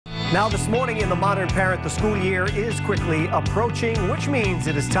Now this morning in The Modern Parent, the school year is quickly approaching, which means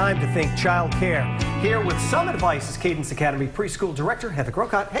it is time to think child care. Here with some advice is Cadence Academy Preschool Director Heather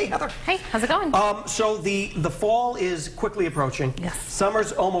Grocott. Hey, Heather. Hey, how's it going? So the fall is quickly approaching. Yes.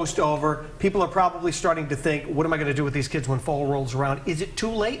 Summer's almost over. People are probably starting to think, what am I going to do with these kids when fall rolls around? Is it too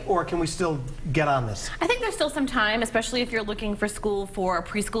late, or can we still get on this? I think there's still some time, especially if you're looking for school for a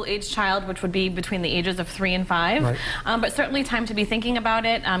preschool age child, which would be between the ages of 3 and 5. Right. But certainly time to be thinking about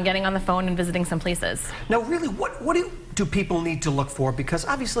it, getting on the phone and visiting some places. Now, really, what do people need to look for? Because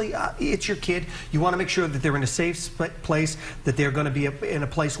obviously it's your kid. You want to make sure that they're in a safe place, that they're going to be in a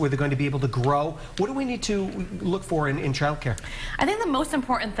place where they're going to be able to grow. What do we need to look for in childcare? I think the most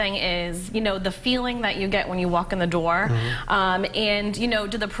important thing is, the feeling that you get when you walk in the door. And,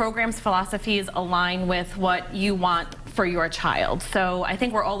 do the program's philosophies align with what you want for your child? So I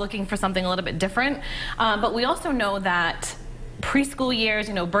think we're all looking for something a little bit different. But we also know that preschool years,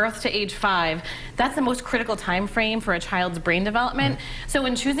 birth to age 5, that's the most critical time frame for a child's brain development. So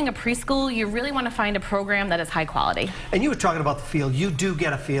when choosing a preschool, you really want to find a program that is high quality. And you were talking about the feel. You do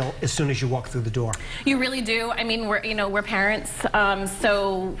get a feel as soon as you walk through the door. You really do. I mean, we're parents,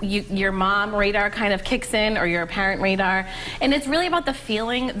 so your mom radar kind of kicks in, or your parent radar, and it's really about the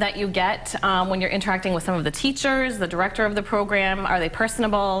feeling that you get when you're interacting with some of the teachers, the director of the program. Are they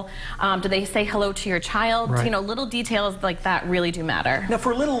personable? Do they say hello to your child? Right. Little details like that really do matter. Now,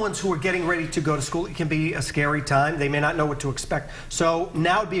 for little ones who are getting ready to go to school, it can be a scary time. They may not know what to expect. So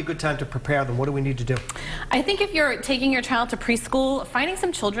now would be a good time to prepare them. What do we need to do? I think if you're taking your child to preschool, finding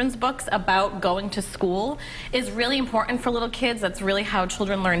some children's books about going to school is really important for little kids. That's really how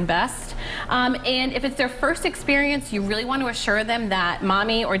children learn best. And if it's their first experience, you really want to assure them that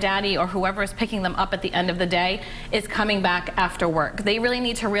mommy or daddy or whoever is picking them up at the end of the day is coming back after work. They really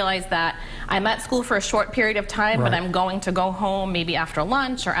need to realize that I'm at school for a short period of time, right, but I'm going to go home maybe after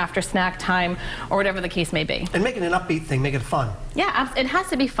lunch or after snack time or whatever the case may be. And make it an upbeat thing, make it fun. Yeah, it has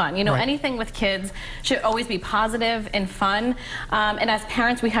to be fun. Right. Anything with kids should always be positive and fun. And as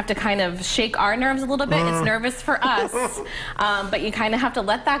parents, we have to kind of shake our nerves a little bit. It's nervous for us, but you kind of have to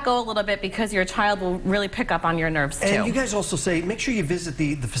let that go a little bit, because your child will really pick up on your nerves too. And you guys also say, make sure you visit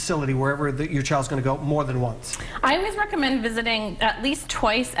the facility wherever your child's going to go more than once. I always recommend visiting at least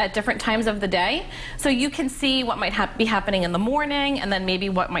twice at different times of the day, so you can see what might be happening in the morning, and then maybe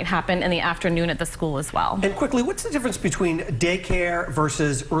what might happen in the afternoon at the school as well. And quickly, what's the difference between daycare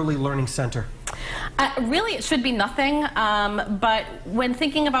versus early learning center? Really, it should be nothing, but when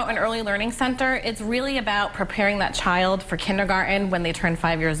thinking about an early learning center, it's really about preparing that child for kindergarten when they turn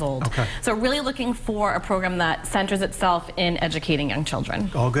 5 years old. Okay. So really looking for a program that centers itself in educating young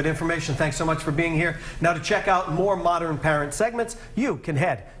children. All good information. Thanks so much for being here. Now, to check out more Modern Parent segments, you can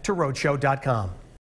head to rhodeshow.com.